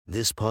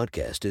This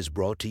podcast is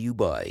brought to you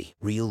by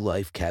Real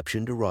Life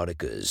Captioned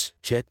Eroticas.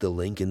 Check the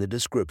link in the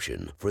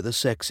description for the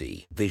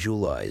sexy,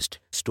 visualized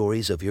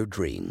stories of your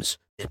dreams.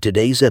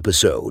 Today's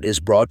episode is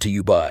brought to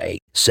you by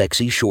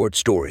Sexy Short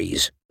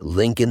Stories.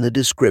 Link in the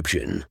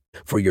description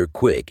for your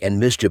quick and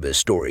mischievous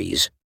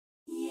stories.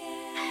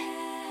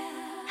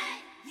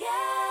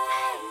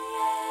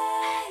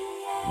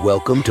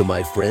 Welcome to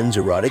my friend's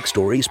Erotic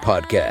Stories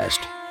podcast,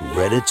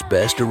 Reddit's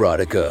Best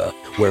Erotica,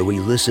 where we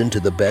listen to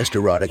the best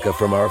erotica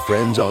from our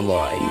friends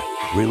online.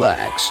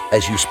 Relax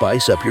as you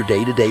spice up your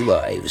day-to-day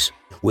lives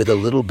with a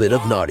little bit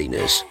of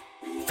naughtiness.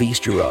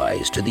 Feast your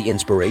eyes to the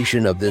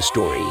inspiration of this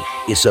story,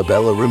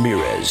 Isabella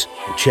Ramirez.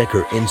 Check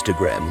her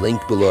Instagram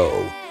linked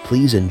below.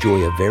 Please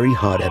enjoy a very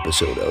hot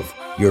episode of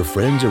Your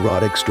Friend's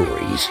Erotic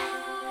Stories.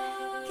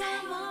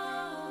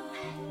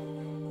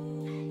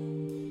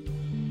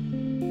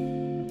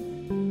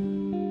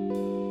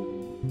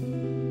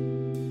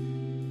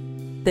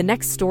 The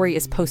next story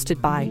is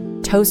posted by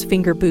Toes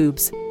Finger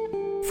Boobs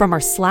from our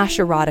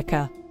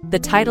 /erotica. The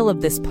title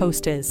of this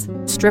post is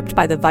Stripped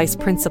by the Vice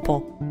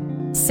Principal.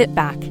 Sit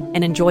back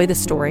and enjoy the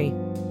story.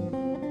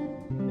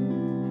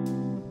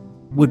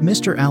 Would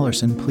Mr.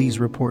 Allerson please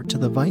report to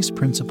the Vice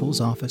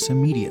Principal's office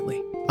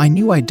immediately? I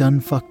knew I'd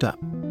done fucked up.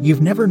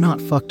 You've never not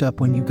fucked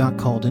up when you got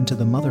called into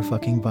the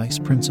motherfucking Vice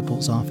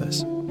Principal's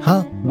office.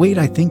 Huh? Wait,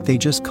 I think they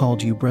just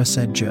called you, bruh,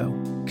 said Joe.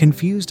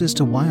 Confused as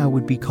to why I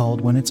would be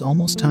called when it's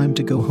almost time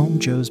to go home.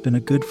 Joe's been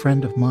a good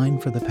friend of mine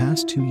for the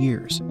past 2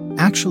 years.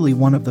 Actually,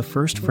 one of the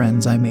first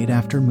friends I made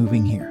after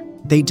moving here.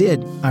 They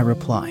did, I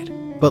replied.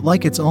 But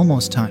like it's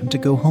almost time to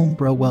go home,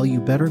 bro. Well, you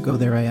better go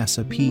there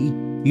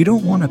ASAP. You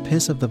don't want a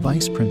piss of the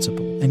Vice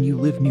Principal, and you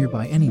live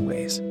nearby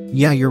anyways.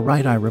 Yeah, you're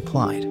right, I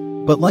replied.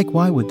 But like,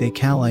 why would they,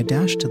 Cal? I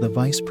dashed to the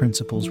Vice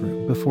Principal's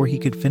room before he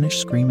could finish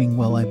screaming,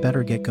 well, I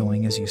better get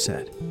going, as you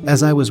said.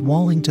 As I was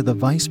walling to the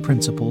Vice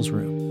Principal's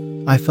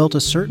room, I felt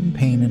a certain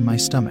pain in my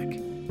stomach.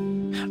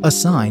 A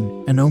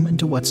sign, an omen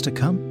to what's to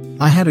come?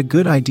 I had a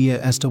good idea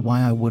as to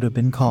why I would have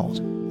been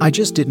called. I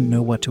just didn't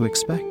know what to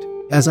expect.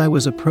 As I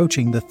was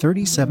approaching the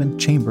 37th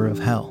chamber of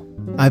hell,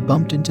 I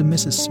bumped into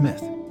Mrs.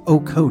 Smith.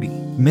 Oh, Cody,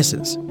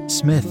 Mrs.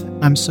 Smith,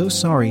 I'm so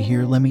sorry.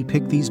 Here, let me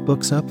pick these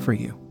books up for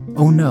you.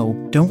 Oh no,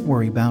 don't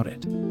worry about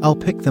it. I'll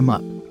pick them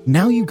up.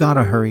 Now you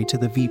gotta hurry to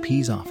the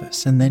VP's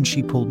office. And then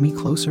she pulled me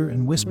closer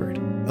and whispered,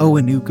 oh,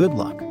 a new good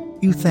luck.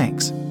 You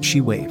thanks,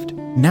 she waved.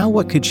 Now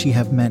what could she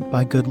have meant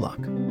by good luck?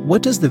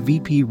 What does the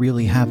VP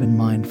really have in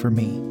mind for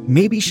me?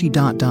 Maybe she ...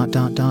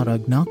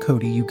 Ugh, now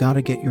Cody, you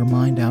gotta get your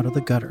mind out of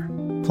the gutter.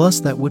 Plus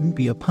that wouldn't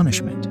be a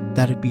punishment,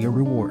 that'd be a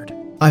reward.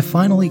 I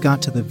finally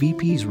got to the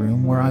VP's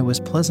room where I was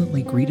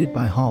pleasantly greeted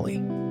by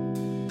Holly,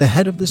 the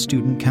head of the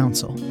student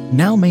council.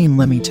 Now Maine,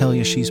 let me tell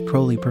you, she's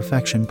proly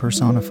perfection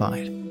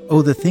personified.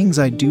 Oh, the things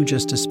I'd do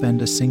just to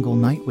spend a single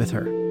night with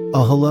her.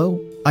 Oh,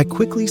 hello? I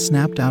quickly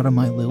snapped out of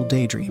my little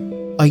daydream.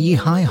 Ye,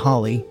 hi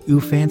Holly, ooh,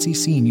 fancy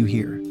seeing you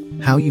here.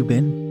 How you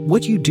been?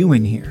 What you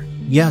doing here?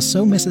 Yeah,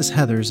 so Mrs.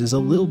 Heathers is a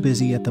little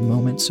busy at the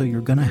moment, so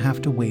you're gonna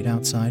have to wait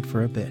outside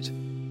for a bit.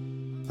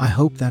 I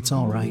hope that's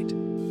all right.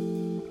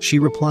 She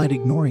replied,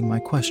 ignoring my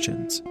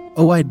questions.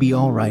 Oh, I'd be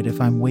all right if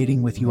I'm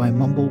waiting with you, I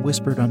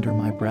whispered under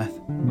my breath.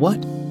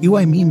 What? You,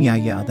 I mean,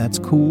 yeah, that's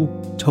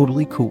cool,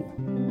 totally cool.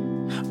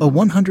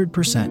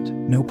 100%,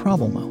 no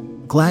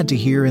problemo. Glad to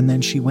hear. And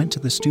then she went to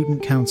the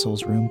student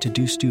council's room to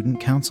do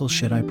student council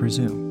shit, I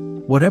presume.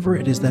 Whatever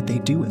it is that they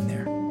do in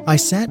there. I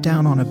sat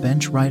down on a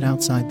bench right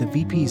outside the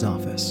VP's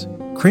office,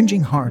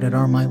 cringing hard at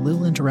my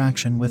little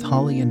interaction with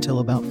Holly until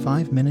about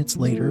 5 minutes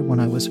later when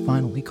I was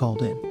finally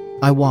called in.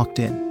 I walked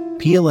in.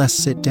 PLS,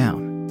 sit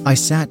down. I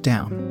sat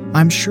down.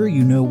 I'm sure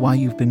you know why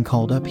you've been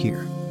called up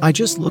here. I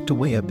just looked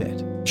away a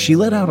bit. She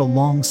let out a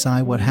long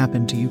sigh. What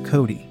happened to you,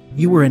 Cody?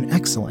 You were an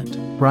excellent,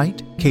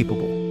 bright,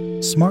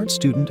 capable, smart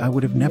student. I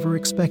would have never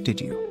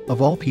expected you,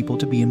 of all people,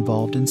 to be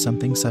involved in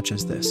something such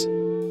as this.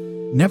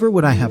 Never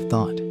would I have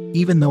thought,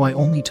 even though I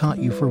only taught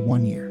you for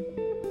 1 year.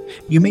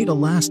 You made a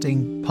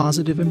lasting,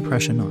 positive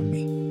impression on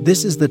me.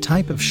 This is the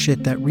type of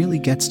shit that really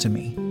gets to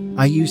me.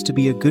 I used to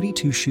be a goody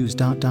two-shoes ...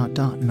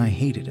 and I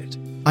hated it.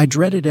 I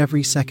dreaded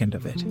every second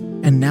of it.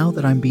 And now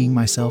that I'm being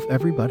myself,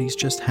 everybody's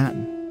just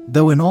hattin'.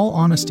 Though in all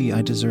honesty,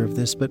 I deserve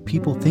this, but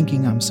people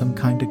thinking I'm some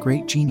kind of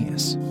great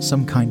genius,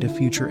 some kind of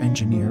future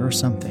engineer or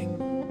something.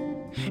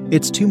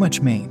 It's too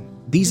much, Maine.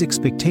 These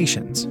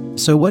expectations.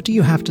 So what do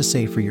you have to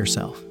say for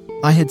yourself?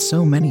 I had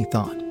so many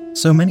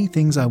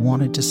things I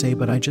wanted to say,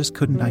 but I just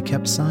couldn't. I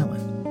kept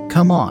silent.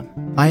 Come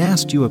on. I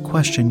asked you a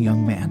question,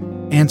 young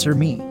man. Answer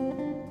me.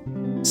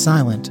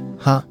 Silent,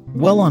 huh?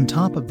 Well, on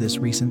top of this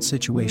recent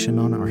situation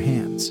on our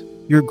hands,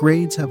 your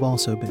grades have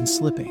also been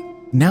slipping.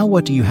 Now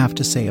what do you have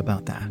to say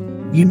about that?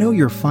 You know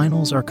your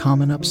finals are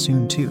coming up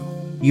soon too.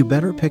 You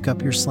better pick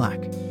up your slack.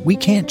 We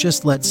can't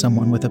just let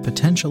someone with a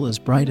potential as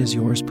bright as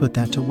yours put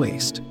that to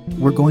waste.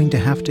 We're going to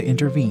have to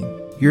intervene.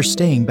 You're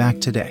staying back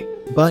today.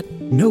 But,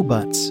 no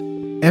buts.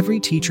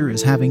 Every teacher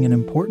is having an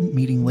important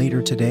meeting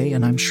later today,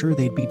 and I'm sure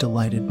they'd be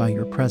delighted by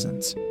your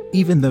presence,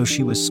 even though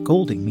she was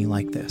scolding me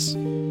like this.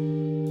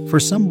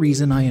 For some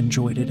reason I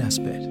enjoyed it a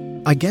bit.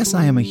 I guess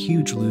I am a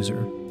huge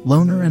loser,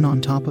 loner, and on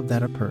top of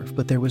that a perv,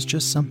 but there was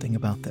just something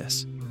about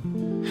this.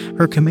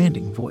 Her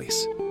commanding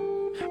voice.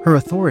 Her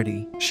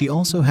authority. She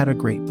also had a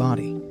great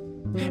body.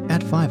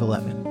 At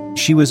 5'11",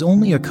 she was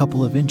only a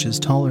couple of inches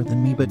taller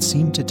than me but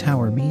seemed to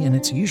tower me, and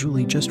it's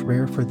usually just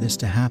rare for this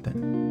to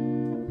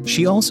happen.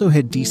 She also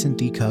had decent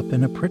D-cup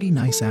and a pretty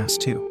nice ass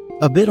too.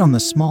 A bit on the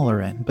smaller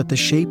end, but the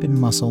shape and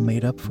muscle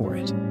made up for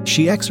it.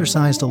 She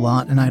exercised a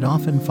lot, and I'd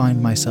often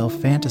find myself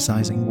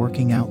fantasizing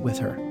working out with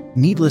her.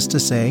 Needless to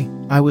say,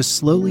 I was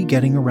slowly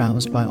getting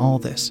aroused by all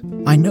this.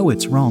 I know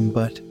it's wrong,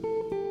 but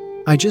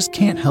I just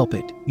can't help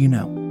it, you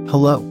know.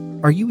 Hello,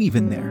 are you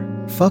even there?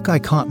 Fuck, I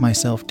caught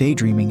myself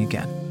daydreaming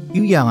again.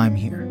 Yeah, I'm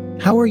here.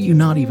 How are you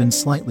not even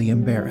slightly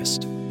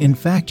embarrassed? In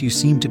fact, you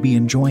seem to be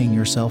enjoying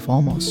yourself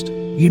almost.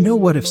 You know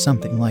what, if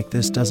something like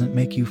this doesn't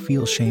make you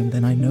feel shame,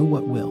 then I know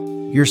what will.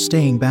 You're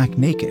staying back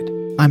naked.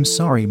 I'm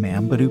sorry,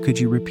 ma'am, but could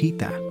you repeat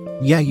that?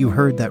 Yeah, you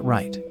heard that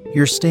right.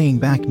 You're staying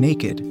back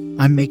naked.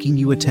 I'm making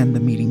you attend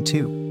the meeting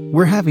too.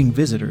 We're having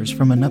visitors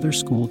from another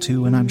school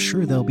too, and I'm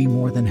sure they'll be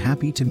more than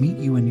happy to meet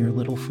you and your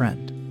little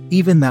friend.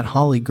 Even that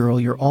Holly girl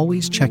you're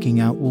always checking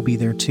out will be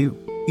there too.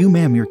 You,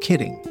 ma'am, you're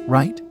kidding,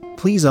 right?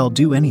 Please, I'll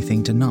do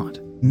anything to not.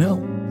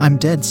 No, I'm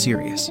dead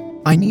serious.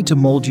 I need to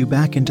mold you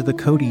back into the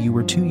Cody you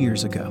were 2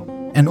 years ago.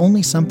 And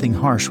only something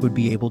harsh would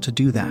be able to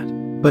do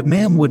that. But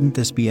ma'am, wouldn't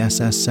this be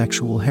SS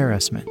sexual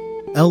harassment?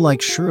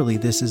 Like, surely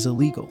this is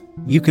illegal.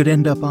 You could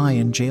end up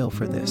in jail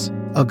for this.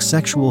 Ugh,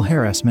 sexual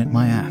harassment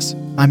my ass.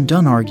 I'm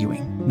done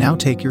arguing. Now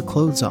take your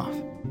clothes off.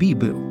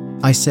 Boo,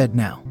 I said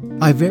now.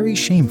 I very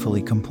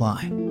shamefully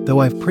comply. Though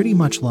I've pretty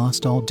much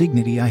lost all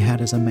dignity I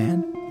had as a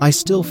man, I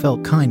still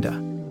felt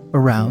kinda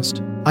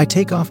aroused. I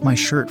take off my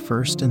shirt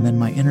first and then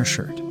my inner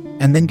shirt,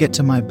 and then get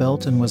to my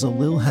belt and was a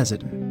little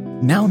hesitant.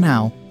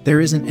 Now,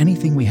 there isn't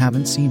anything we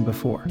haven't seen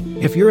before.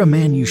 If you're a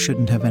man, you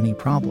shouldn't have any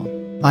problem.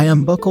 I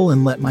unbuckle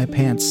and let my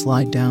pants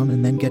slide down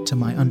and then get to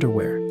my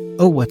underwear.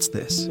 Oh, what's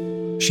this?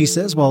 She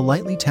says while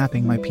lightly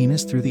tapping my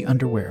penis through the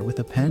underwear with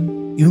a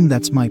pen.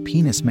 That's my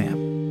penis,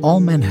 ma'am.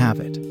 All men have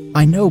it.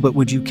 I know, but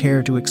would you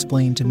care to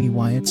explain to me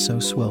why it's so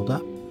swelled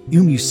up?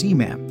 You see,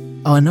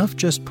 ma'am. Enough,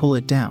 just pull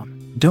it down.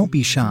 Don't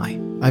be shy.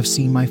 I've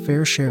seen my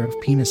fair share of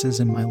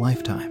penises in my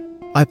lifetime.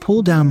 I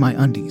pull down my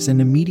undies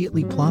and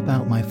immediately plop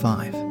out my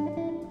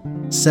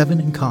 5'7"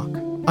 and cock.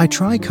 I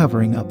try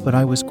covering up, but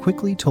I was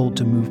quickly told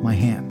to move my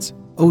hands.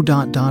 Oh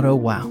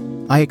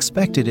wow. I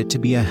expected it to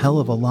be a hell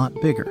of a lot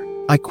bigger.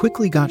 I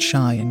quickly got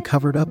shy and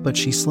covered up, but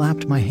she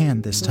slapped my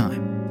hand this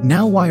time.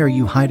 Now why are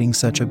you hiding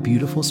such a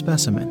beautiful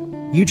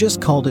specimen? You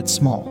just called it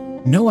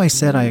small. No, I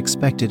said I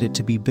expected it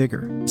to be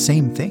bigger.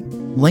 Same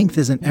thing. Length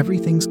isn't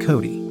everything's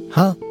Cody.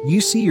 Huh? You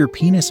see, your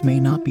penis may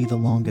not be the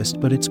longest,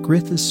 but its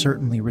girth is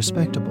certainly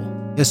respectable.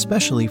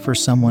 Especially for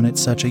someone at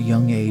such a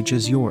young age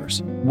as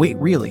yours. Wait,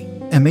 really?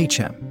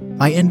 MHM.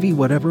 I envy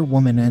whatever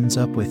woman ends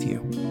up with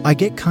you. I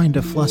get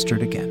kinda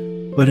flustered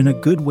again, but in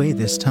a good way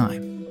this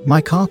time.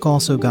 My cock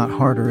also got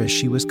harder as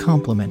she was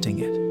complimenting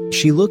it.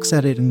 She looks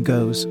at it and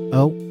goes,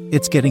 "Oh,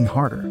 it's getting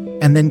harder,"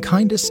 and then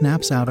kinda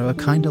snaps out of a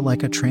kinda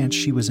like a trance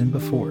she was in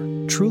before.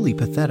 Truly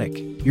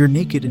pathetic. You're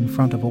naked in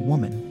front of a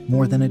woman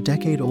more than a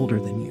decade older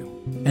than you.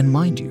 And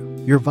mind you,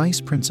 you're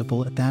vice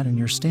principal at that, and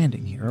you're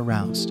standing here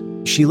aroused.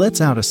 She lets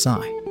out a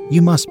sigh.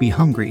 You must be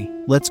hungry.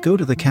 Let's go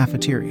to the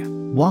cafeteria.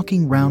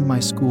 Walking round my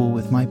school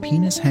with my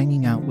penis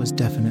hanging out was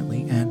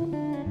definitely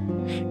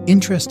an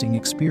interesting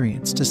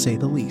experience, to say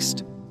the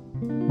least.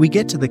 We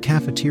get to the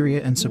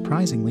cafeteria, and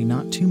surprisingly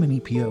not too many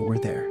PO were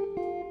there.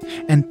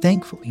 And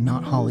thankfully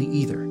not Holly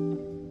either.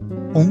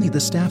 Only the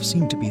staff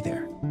seemed to be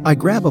there. I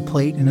grab a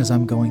plate, and as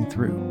I'm going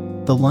through,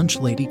 the lunch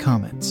lady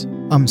comments,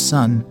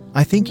 son,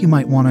 I think you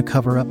might want to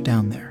cover up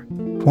down there,"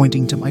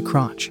 pointing to my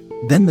crotch.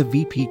 Then the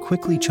VP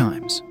quickly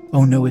chimes,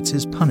 "Oh no, it's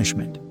his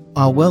punishment."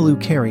 Well,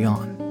 carry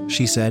on,"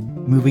 she said,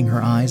 moving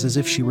her eyes as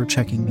if she were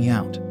checking me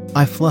out.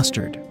 I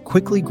flustered,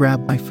 quickly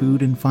grab my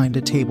food and find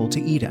a table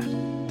to eat at.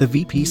 The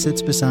VP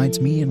sits beside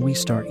me and we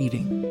start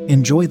eating.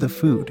 "Enjoy the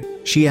food?"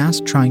 she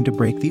asked, trying to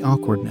break the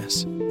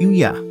awkwardness.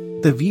 Yeah,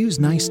 the view's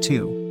nice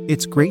too.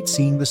 It's great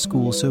seeing the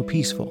school so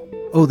peaceful."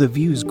 "Oh, the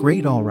view's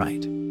great, all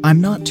right. I'm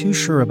not too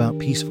sure about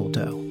peaceful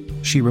though,"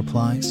 she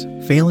replies,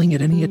 failing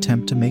at any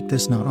attempt to make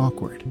this not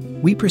awkward.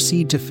 We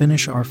proceed to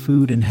finish our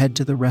food and head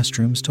to the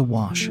restrooms to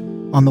wash.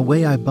 On the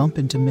way, I bump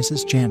into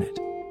Mrs. Janet,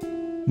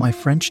 my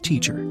French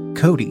teacher.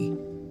 "Cody,"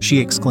 she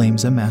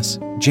exclaims, a mess.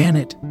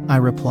 "Janet," I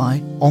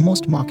reply,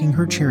 almost mocking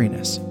her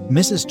cheeriness.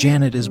 Mrs.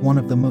 Janet is one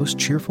of the most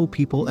cheerful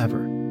people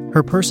ever.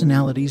 Her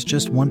personality's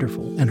just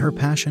wonderful, and her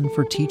passion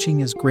for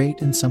teaching is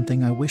great, and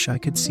something I wish I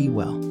could see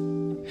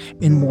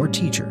in more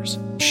teachers.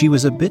 She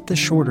was a bit the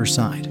shorter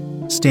side,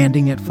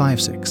 standing at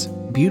 5'6",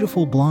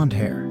 beautiful blonde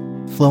hair,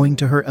 flowing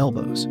to her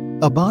elbows,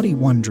 a body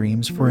one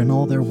dreams for in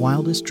all their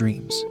wildest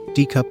dreams,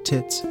 D-cup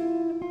tits,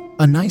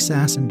 a nice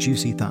ass and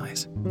juicy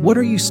thighs. "What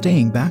are you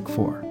staying back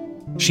for?"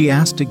 she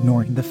asked,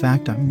 ignoring the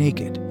fact I'm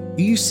naked.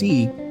 "You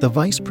see, the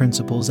vice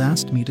principals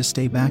asked me to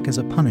stay back as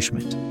a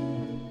punishment.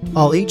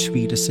 I'll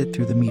HV to sit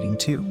through the meeting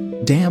too."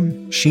 Damn,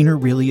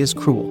 Sheener really is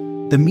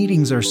cruel. The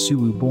meetings are so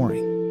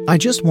boring. I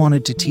just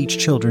wanted to teach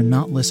children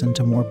not listen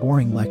to more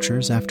boring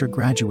lectures after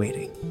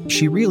graduating.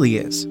 She really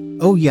is.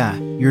 Oh yeah,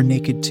 you're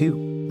naked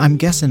too. I'm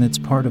guessing it's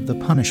part of the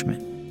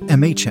punishment.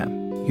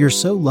 MHM, you're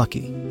so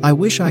lucky. I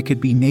wish I could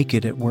be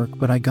naked at work,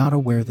 but I gotta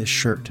wear this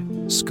shirt,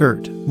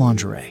 skirt,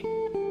 lingerie.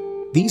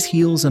 These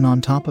heels, and on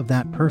top of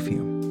that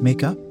perfume,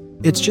 makeup.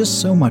 It's just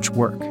so much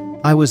work.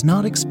 I was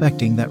not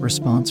expecting that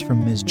response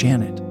from Ms.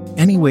 Janet.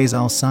 Anyways,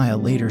 I'll see ya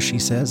later, she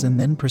says, and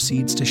then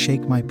proceeds to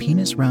shake my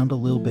penis round a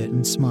little bit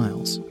and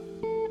smiles.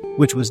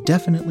 Which was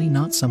definitely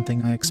not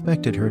something I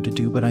expected her to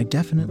do, but I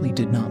definitely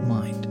did not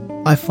mind.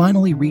 I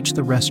finally reach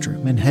the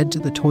restroom and head to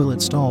the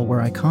toilet stall,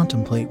 where I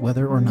contemplate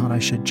whether or not I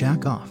should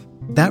jack off.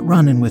 That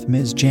run-in with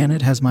Ms.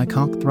 Janet has my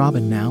cock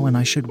throbbing now, and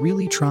I should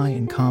really try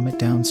and calm it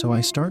down, so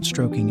I start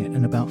stroking it,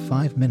 and about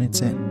 5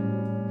 minutes in,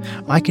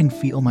 I can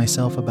feel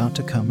myself about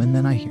to come, and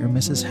then I hear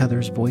Mrs.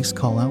 Heather's voice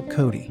call out,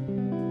 "Cody,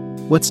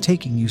 what's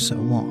taking you so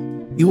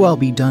long?" "I'll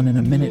be done in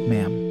a minute,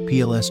 ma'am.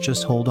 PLS,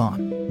 just hold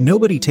on.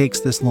 Nobody takes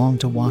this long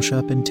to wash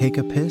up and take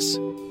a piss.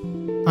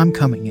 I'm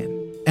coming in."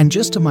 And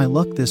just to my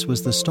luck, this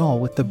was the stall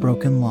with the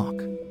broken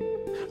lock.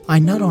 I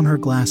nut on her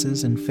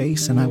glasses and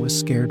face, and I was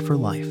scared for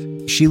life.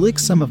 She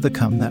licks some of the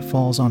cum that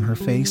falls on her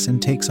face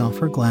and takes off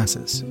her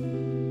glasses.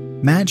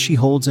 Mad, she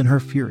holds in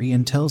her fury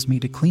and tells me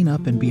to clean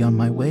up and be on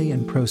my way,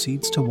 and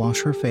proceeds to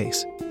wash her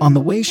face. On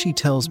the way, she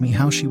tells me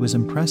how she was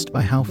impressed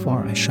by how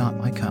far I shot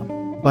my cum.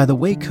 "By the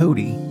way,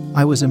 Cody,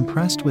 I was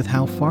impressed with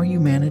how far you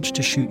managed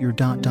to shoot your ...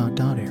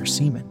 air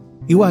semen."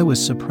 I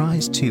was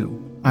surprised too,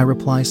 I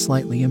reply,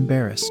 slightly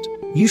embarrassed.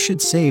 "You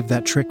should save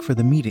that trick for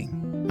the meeting.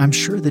 I'm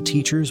sure the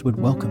teachers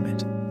would welcome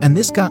it." And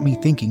this got me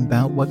thinking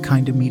about what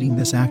kind of meeting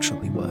this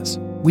actually was.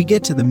 We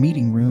get to the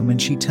meeting room, and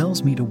she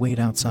tells me to wait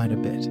outside a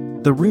bit.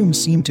 The room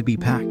seemed to be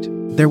packed.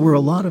 There were a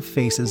lot of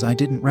faces I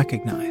didn't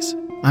recognize.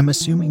 I'm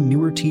assuming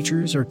newer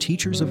teachers or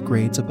teachers of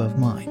grades above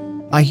mine.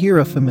 I hear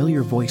a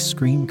familiar voice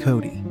scream,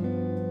 "Cody."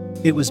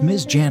 It was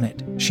Ms.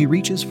 Janet. She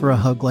reaches for a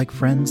hug like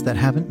friends that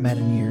haven't met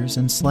in years,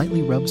 and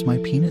slightly rubs my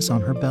penis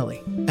on her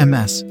belly.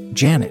 "MS,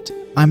 Janet,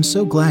 I'm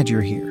so glad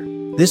you're here.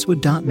 This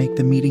would make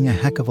the meeting a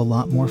heck of a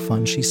lot more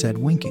fun," she said,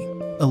 winking.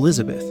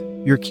 "Elizabeth,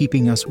 you're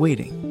keeping us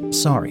waiting.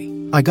 Sorry,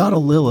 I got a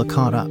little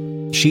caught up."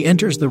 She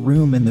enters the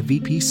room, and the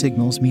VP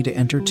signals me to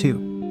enter too.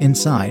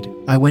 Inside,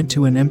 I went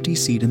to an empty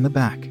seat in the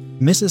back.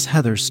 Mrs.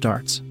 Heather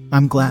starts,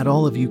 "I'm glad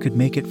all of you could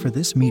make it for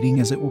this meeting,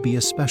 as it will be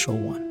a special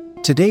one.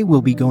 Today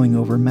we'll be going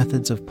over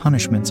methods of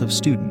punishments of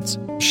students."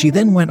 She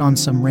then went on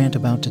some rant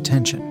about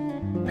detention,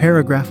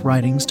 paragraph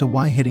writings to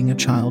why hitting a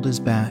child is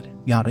bad,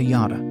 yada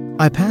yada.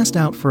 I passed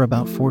out for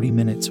about 40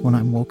 minutes when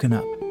I'm woken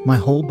up, my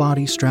whole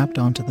body strapped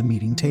onto the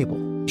meeting table.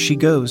 She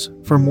goes,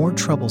 "For more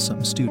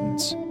troublesome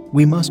students,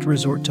 we must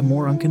resort to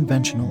more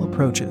unconventional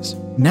approaches.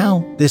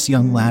 Now, this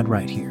young lad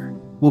right here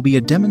will be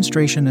a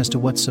demonstration as to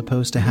what's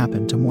supposed to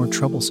happen to more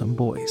troublesome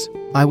boys."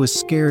 I was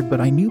scared,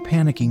 but I knew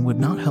panicking would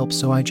not help,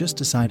 so I just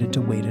decided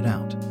to wait it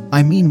out.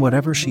 I mean,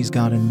 whatever she's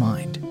got in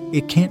mind,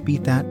 it can't be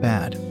that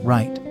bad,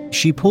 right?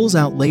 She pulls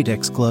out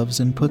latex gloves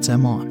and puts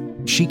them on.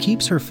 She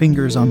keeps her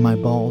fingers on my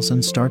balls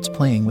and starts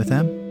playing with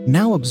them.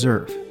 Now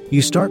observe.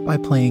 You start by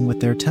playing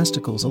with their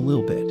testicles a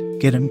little bit.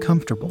 Get him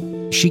comfortable.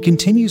 She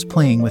continues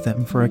playing with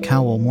them for a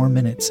couple more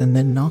minutes, and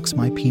then knocks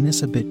my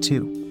penis a bit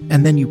too.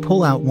 And then you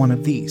pull out one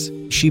of these.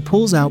 She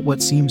pulls out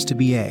what seems to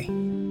be a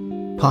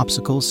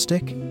popsicle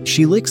stick.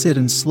 She licks it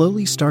and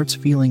slowly starts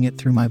feeling it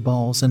through my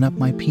balls and up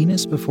my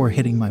penis before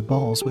hitting my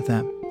balls with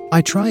them.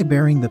 I try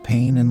bearing the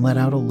pain and let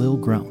out a little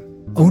groan.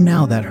 "Oh,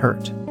 now that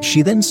hurt."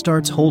 She then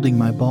starts holding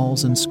my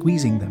balls and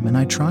squeezing them, and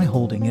I try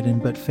holding it in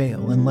but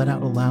fail and let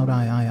out a loud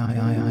I.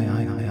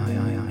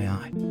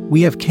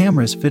 We have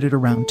cameras fitted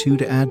around too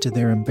to add to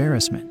their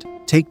embarrassment,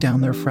 take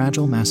down their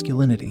fragile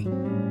masculinity.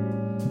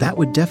 That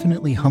would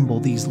definitely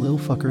humble these lil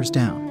fuckers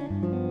down.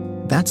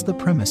 That's the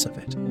premise of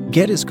it.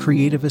 Get as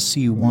creative as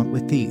you want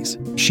with these.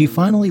 She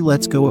finally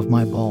lets go of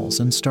my balls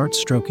and starts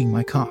stroking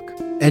my cock.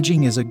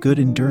 Edging is a good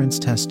endurance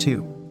test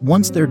too.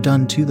 Once they're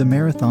done too, the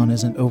marathon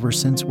isn't over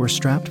since we're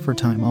strapped for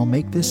time. I'll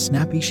make this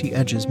snappy. She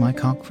edges my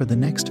cock for the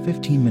next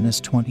 15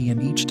 minutes 20,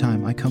 and each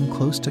time I come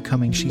close to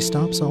coming, she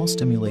stops all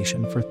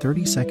stimulation for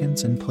 30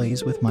 seconds and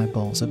plays with my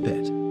balls a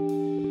bit,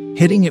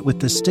 hitting it with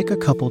the stick a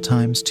couple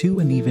times too,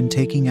 and even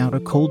taking out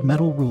a cold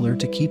metal ruler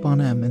to keep on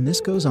them. And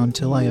this goes on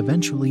till I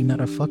eventually nut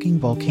a fucking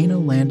volcano,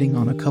 landing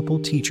on a couple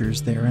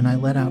teachers there, and I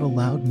let out a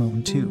loud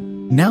moan too.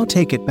 Now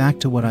take it back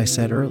to what I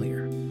said earlier.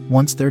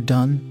 Once they're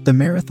done, the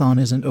marathon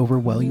isn't over.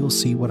 Well, you'll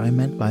see what I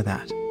meant by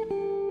that.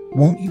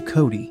 Won't you,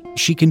 Cody?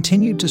 She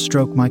continued to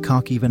stroke my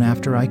cock even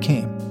after I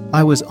came.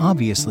 I was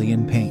obviously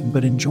in pain,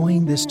 but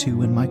enjoying this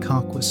too, and my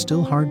cock was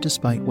still hard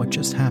despite what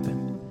just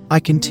happened. I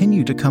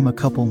continue to come a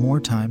couple more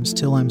times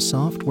till I'm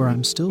soft, where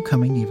I'm still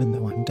coming even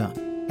though I'm done.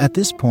 At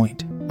this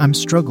point, I'm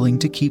struggling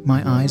to keep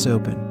my eyes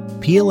open.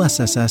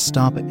 PLSSS,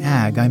 stop it,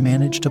 ag, I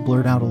managed to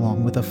blurt out,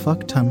 along with a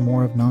fuck ton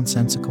more of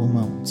nonsensical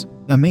moans.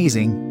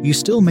 Amazing, you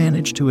still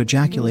managed to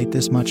ejaculate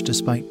this much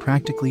despite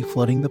practically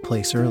flooding the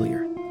place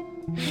earlier.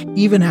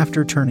 Even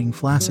after turning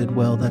flaccid,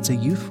 well, that's a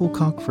youthful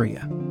cock for ya.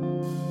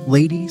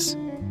 Ladies?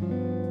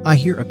 I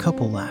hear a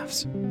couple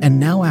laughs. And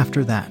now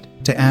after that,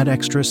 to add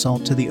extra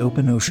salt to the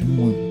open ocean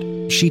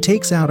wound, she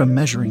takes out a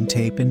measuring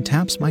tape and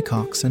taps my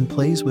cocks and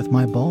plays with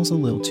my balls a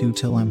little too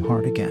till I'm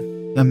hard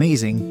again.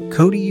 Amazing,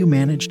 Cody, you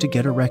managed to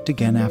get erect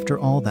again after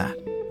all that.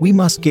 We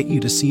must get you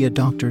to see a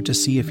doctor to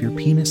see if your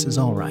penis is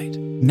alright.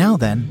 Now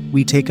then,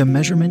 we take a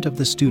measurement of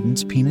the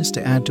student's penis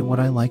to add to what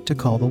I like to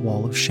call the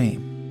wall of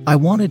shame. I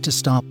wanted to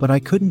stop, but I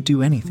couldn't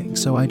do anything,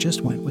 so I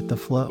just went with the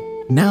flow.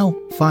 Now,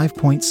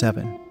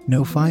 5.7,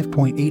 no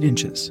 5.8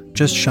 inches,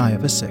 just shy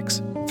of a 6,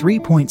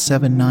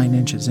 3.79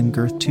 inches in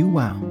girth too.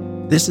 Wow.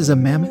 This is a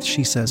mammoth,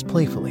 she says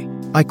playfully.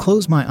 I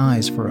close my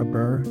eyes for a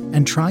burr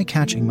and try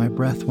catching my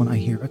breath when I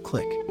hear a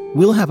click.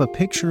 We'll have a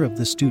picture of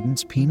the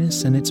student's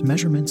penis and its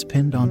measurements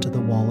pinned onto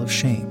the wall of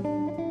shame.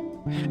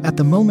 At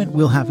the moment,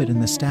 we'll have it in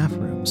the staff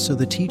room so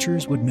the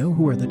teachers would know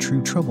who are the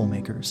true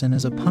troublemakers, and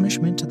as a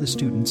punishment to the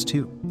students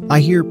too. I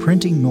hear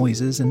printing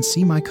noises and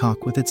see my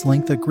cock with its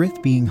length of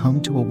girth being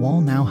hung to a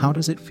wall. Now how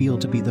does it feel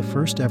to be the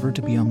first ever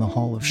to be on the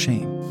Hall of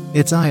Shame?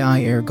 It's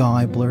ergo,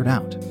 I blurt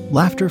out.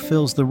 Laughter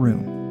fills the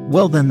room.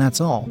 Well then,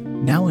 that's all.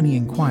 Now any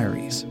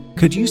inquiries?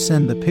 Could you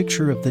send the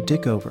picture of the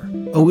dick over?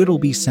 Oh, it'll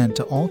be sent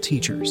to all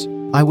teachers.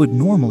 I would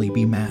normally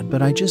be mad,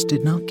 but I just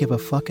did not give a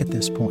fuck at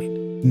this point.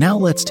 Now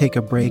let's take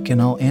a break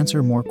and I'll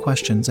answer more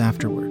questions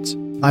afterwards.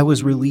 I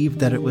was relieved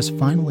that it was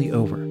finally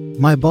over.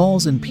 My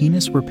balls and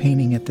penis were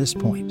paining at this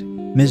point.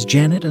 Ms.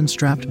 Janet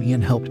unstrapped me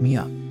and helped me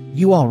up.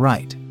 You all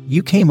right?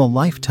 You came a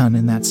life ton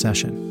in that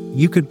session.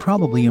 You could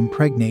probably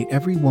impregnate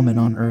every woman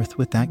on earth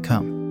with that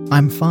cum.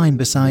 I'm fine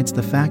besides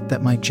the fact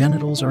that my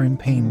genitals are in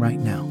pain right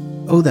now.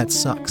 Oh, that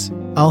sucks.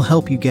 I'll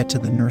help you get to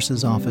the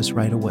nurse's office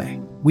right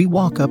away. We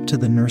walk up to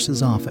the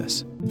nurse's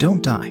office.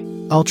 Don't die.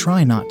 I'll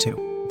try not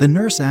to. The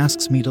nurse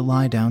asks me to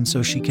lie down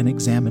so she can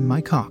examine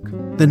my cock.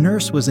 The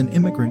nurse was an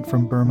immigrant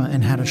from Burma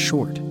and had a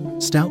short,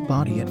 stout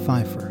body at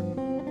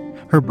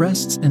 5'4". Her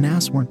breasts and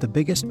ass weren't the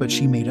biggest, but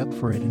she made up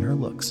for it in her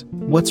looks.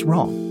 What's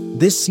wrong?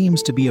 This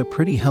seems to be a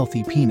pretty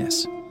healthy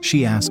penis,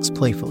 she asks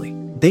playfully.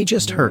 They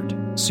just hurt.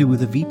 Sue,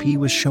 the VP,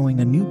 was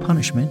showing a new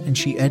punishment and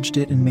she edged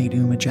it and made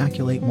him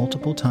ejaculate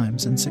multiple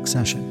times in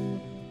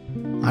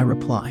succession. I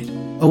replied.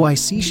 Oh, I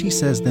see, she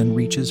says, then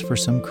reaches for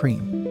some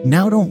cream.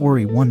 Now don't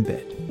worry one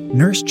bit.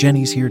 Nurse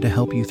Jenny's here to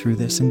help you through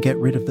this and get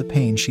rid of the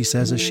pain, she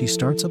says as she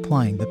starts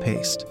applying the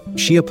paste.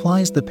 She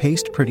applies the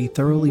paste pretty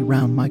thoroughly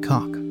round my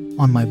cock,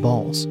 on my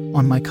balls,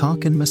 on my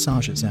cock, and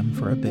massages them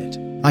for a bit.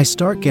 I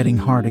start getting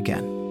hard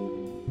again.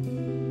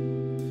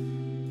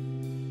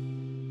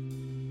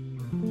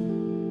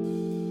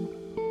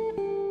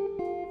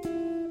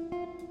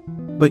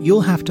 But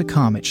you'll have to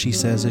calm it, she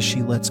says as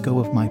she lets go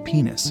of my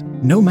penis.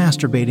 No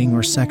masturbating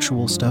or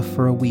sexual stuff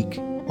for a week.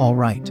 All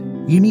right.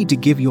 You need to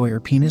give your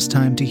penis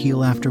time to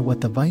heal after what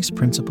the vice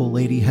principal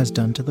lady has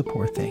done to the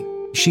poor thing.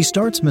 She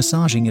starts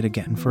massaging it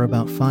again for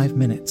about 5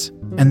 minutes,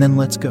 and then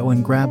lets go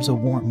and grabs a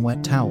warm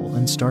wet towel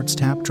and starts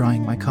tap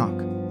drying my cock.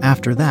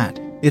 After that,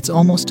 it's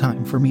almost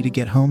time for me to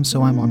get home,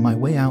 so I'm on my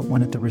way out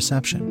when at the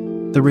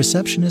reception. The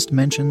receptionist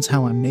mentions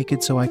how I'm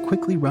naked, so I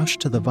quickly rush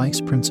to the vice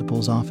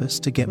principal's office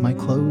to get my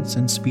clothes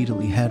and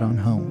speedily head on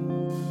home.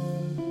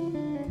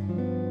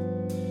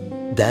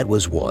 That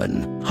was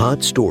one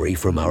hot story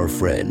from our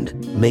friend.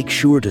 Make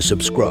sure to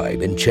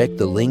subscribe and check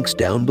the links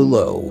down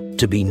below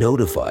to be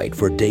notified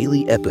for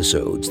daily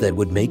episodes that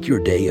would make your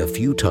day a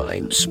few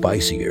times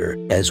spicier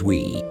as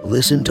we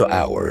listen to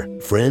our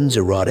friends'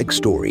 erotic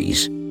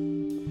stories.